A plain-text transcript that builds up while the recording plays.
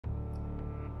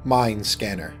Mind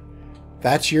scanner.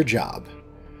 That's your job.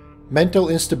 Mental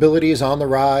instability is on the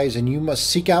rise, and you must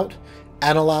seek out,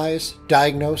 analyze,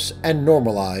 diagnose, and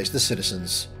normalize the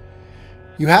citizens.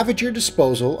 You have at your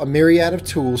disposal a myriad of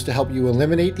tools to help you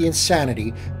eliminate the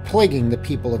insanity plaguing the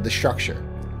people of the structure.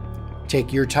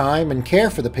 Take your time and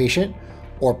care for the patient,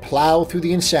 or plow through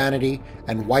the insanity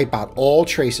and wipe out all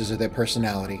traces of their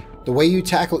personality. The way you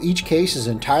tackle each case is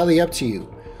entirely up to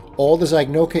you. All the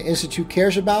Zygnocca Institute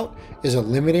cares about is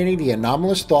eliminating the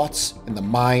anomalous thoughts in the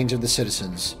minds of the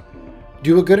citizens.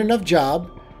 Do a good enough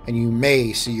job, and you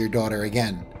may see your daughter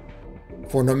again.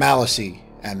 For NORMALIZE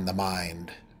and the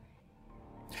mind.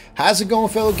 How's it going,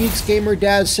 fellow geeks? Gamer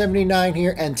Dad 79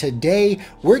 here, and today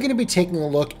we're going to be taking a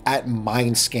look at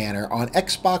Mind Scanner on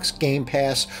Xbox Game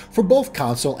Pass for both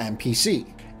console and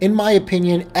PC. In my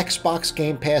opinion, Xbox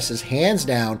Game Pass is hands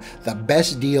down the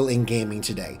best deal in gaming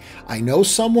today. I know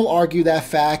some will argue that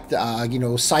fact,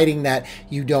 citing that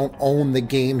you don't own the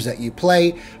games that you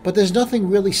play, but there's nothing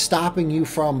really stopping you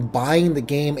from buying the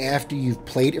game after you've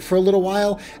played it for a little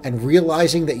while and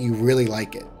realizing that you really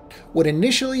like it. What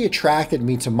initially attracted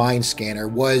me to Mind Scanner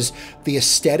was the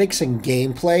aesthetics and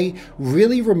gameplay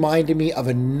really reminded me of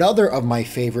another of my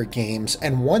favorite games,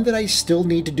 and one that I still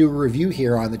need to do a review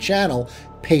here on the channel,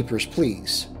 Papers,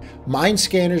 Please. Mind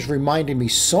Scanners reminded me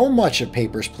so much of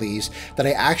Papers, Please that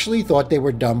I actually thought they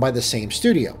were done by the same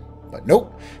studio. But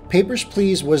nope, Papers,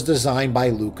 Please was designed by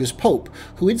Lucas Pope,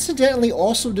 who incidentally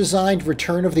also designed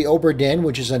Return of the Obra Dinn,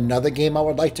 which is another game I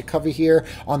would like to cover here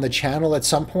on the channel at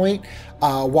some point,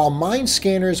 while Mind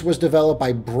Scanners was developed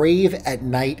by Brave at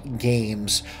Night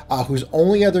Games, whose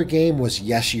only other game was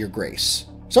Yes, Your Grace.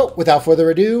 So without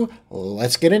further ado,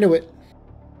 let's get into it.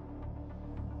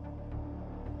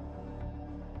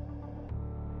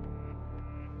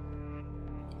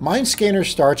 Mind Scanner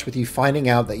starts with you finding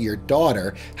out that your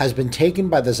daughter has been taken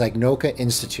by the Zygnocca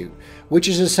Institute, which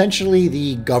is essentially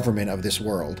the government of this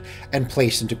world, and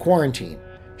placed into quarantine.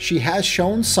 She has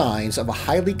shown signs of a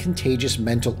highly contagious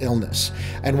mental illness,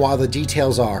 and while the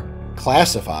details are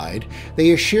classified,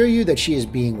 they assure you that she is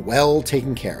being well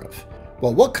taken care of.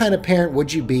 Well, what kind of parent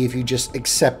would you be if you just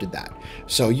accepted that?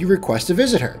 So you request to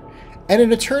visit her, and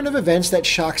in a turn of events that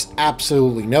shocks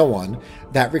absolutely no one,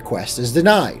 that request is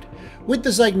denied, with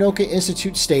the Zygnocca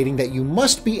Institute stating that you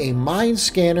must be a Mind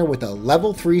Scanner with a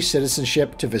level 3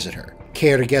 citizenship to visit her.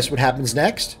 Care to guess what happens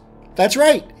next? That's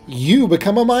right, you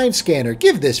become a Mind Scanner.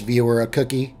 Give this viewer a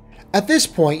cookie. At this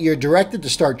point, you're directed to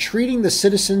start treating the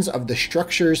citizens of the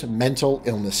structure's mental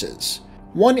illnesses.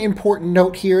 One important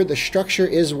note here, the structure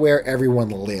is where everyone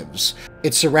lives.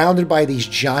 It's surrounded by these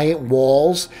giant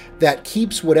walls that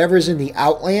keeps whatever's in the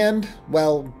outland,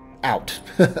 well, out.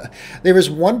 There is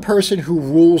one person who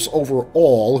rules over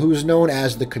all, who's known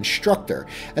as the Constructor,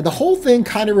 and the whole thing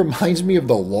kind of reminds me of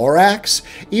the Lorax,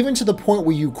 even to the point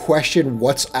where you question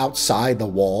what's outside the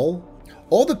wall.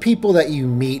 All the people that you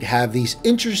meet have these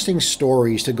interesting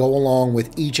stories to go along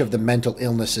with each of the mental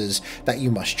illnesses that you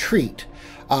must treat.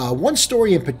 One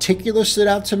story in particular stood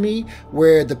out to me,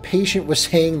 where the patient was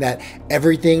saying that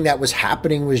everything that was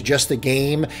happening was just a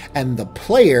game, and the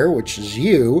player, which is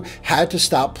you, had to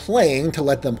stop playing to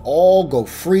let them all go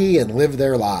free and live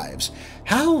their lives.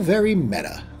 How very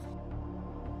meta.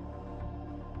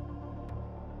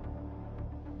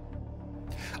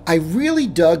 I really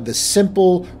dug the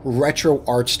simple, retro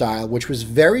art style, which was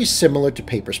very similar to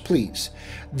Papers, Please.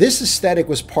 This aesthetic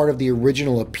was part of the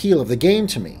original appeal of the game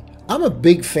to me. I'm a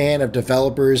big fan of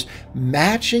developers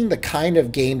matching the kind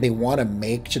of game they want to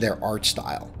make to their art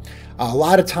style. A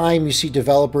lot of time you see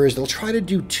developers, they'll try to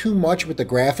do too much with the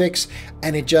graphics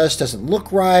and it just doesn't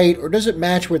look right or doesn't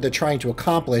match what they're trying to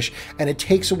accomplish, and it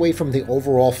takes away from the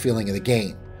overall feeling of the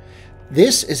game.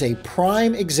 This is a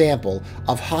prime example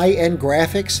of high-end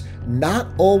graphics not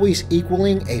always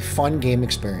equaling a fun game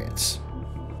experience.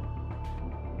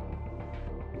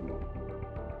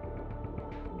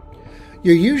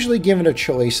 You're usually given a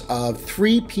choice of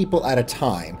 3 people at a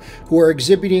time who are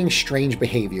exhibiting strange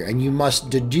behavior, and you must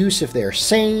deduce if they're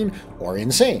sane or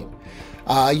insane.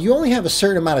 You only have a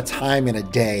certain amount of time in a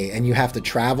day, and you have to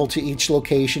travel to each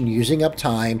location using up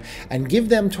time and give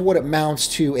them to what amounts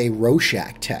to a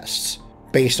Rorschach test.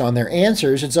 Based on their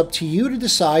answers, it's up to you to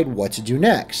decide what to do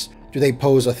next. Do they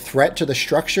pose a threat to the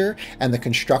structure and the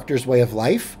Constructor's way of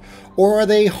life, or are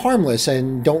they harmless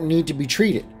and don't need to be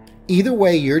treated? Either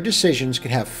way, your decisions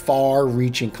can have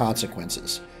far-reaching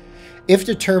consequences. If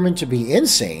determined to be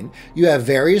insane, you have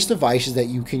various devices that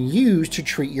you can use to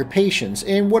treat your patients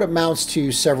in what amounts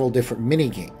to several different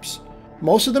mini-games.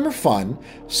 Most of them are fun,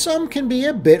 some can be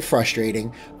a bit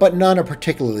frustrating, but none are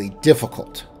particularly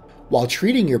difficult. While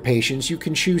treating your patients, you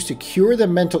can choose to cure their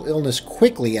mental illness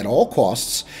quickly at all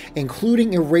costs,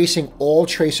 including erasing all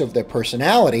trace of their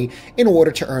personality in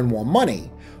order to earn more money.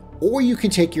 Or you can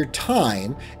take your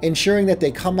time, ensuring that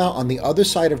they come out on the other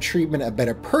side of treatment a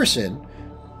better person,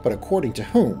 but according to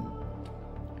whom?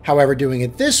 However, doing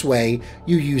it this way,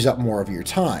 you use up more of your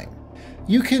time.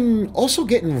 You can also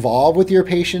get involved with your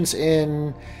patients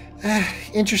in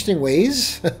interesting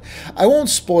ways. I won't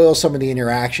spoil some of the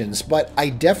interactions, but I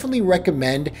definitely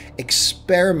recommend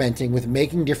experimenting with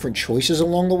making different choices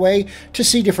along the way to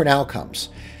see different outcomes.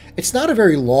 It's not a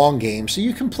very long game, so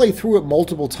you can play through it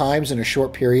multiple times in a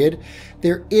short period.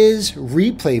 There is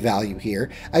replay value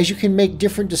here, as you can make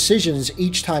different decisions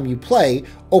each time you play,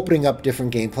 opening up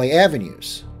different gameplay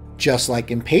avenues. Just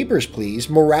like in Papers, Please,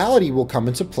 morality will come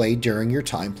into play during your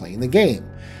time playing the game.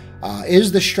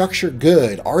 Is the structure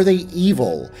good? Are they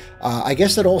evil? I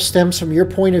guess that all stems from your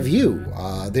point of view.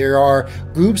 There are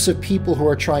groups of people who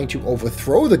are trying to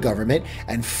overthrow the government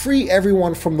and free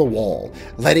everyone from the wall,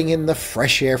 letting in the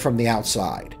fresh air from the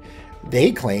outside.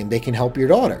 They claim they can help your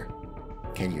daughter.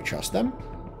 Can you trust them?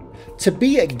 To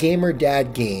be a Gamer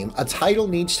Dad game, a title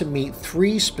needs to meet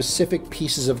 3 specific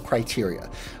pieces of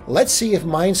criteria. Let's see if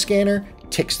Mind Scanner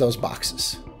ticks those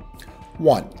boxes.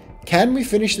 1. Can we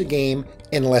finish the game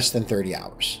in less than 30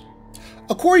 hours?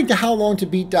 According to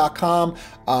HowLongToBeat.com,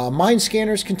 Mind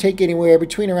Scanners can take anywhere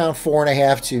between around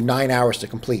 4.5 to 9 hours to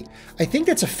complete. I think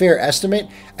that's a fair estimate,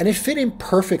 and it fit in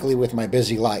perfectly with my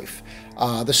busy life.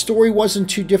 The story wasn't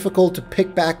too difficult to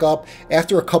pick back up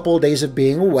after a couple of days of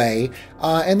being away,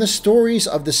 and the stories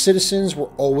of the citizens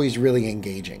were always really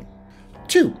engaging.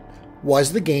 2.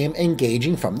 Was the game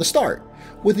engaging from the start?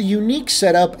 With a unique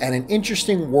setup and an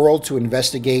interesting world to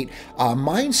investigate,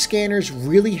 Mind Scanners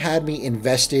really had me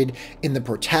invested in the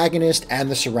protagonist and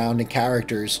the surrounding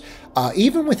characters,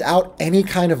 even without any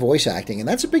kind of voice acting, and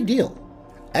that's a big deal.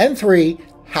 And 3,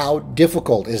 how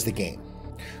difficult is the game?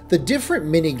 The different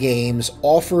mini-games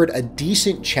offered a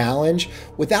decent challenge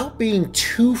without being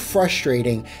too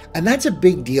frustrating, and that's a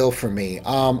big deal for me.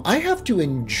 I have to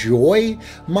enjoy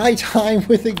my time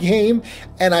with a game,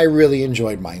 and I really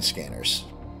enjoyed Mind Scanners.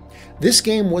 This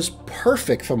game was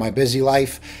perfect for my busy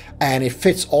life, and it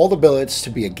fits all the billets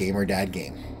to be a Gamer Dad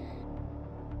game.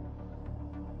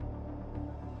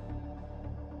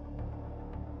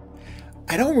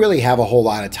 I don't really have a whole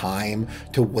lot of time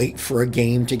to wait for a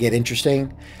game to get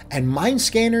interesting, and Mind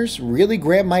Scanners really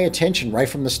grabbed my attention right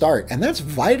from the start, and that's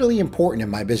vitally important in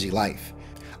my busy life.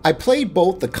 I played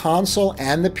both the console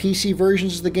and the PC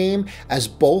versions of the game, as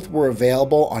both were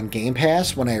available on Game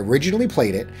Pass when I originally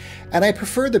played it, and I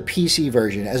prefer the PC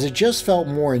version as it just felt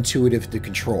more intuitive to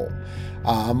control.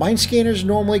 Mind Scanners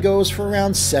normally goes for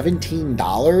around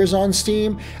 $17 on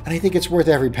Steam, and I think it's worth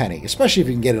every penny, especially if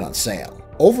you can get it on sale.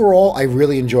 Overall, I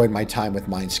really enjoyed my time with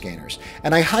Mind Scanners,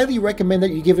 and I highly recommend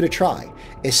that you give it a try,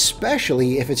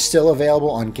 especially if it's still available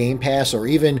on Game Pass or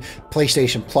even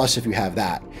PlayStation Plus if you have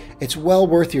that. It's well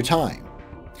worth your time.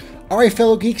 Alright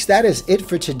fellow geeks, that is it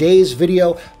for today's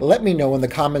video. Let me know in the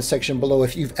comments section below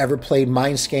if you've ever played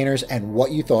Mind Scanners and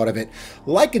what you thought of it.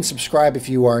 Like and subscribe if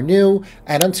you are new,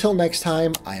 and until next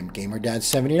time, I am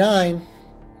GamerDad79.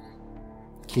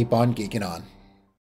 Keep on geeking on.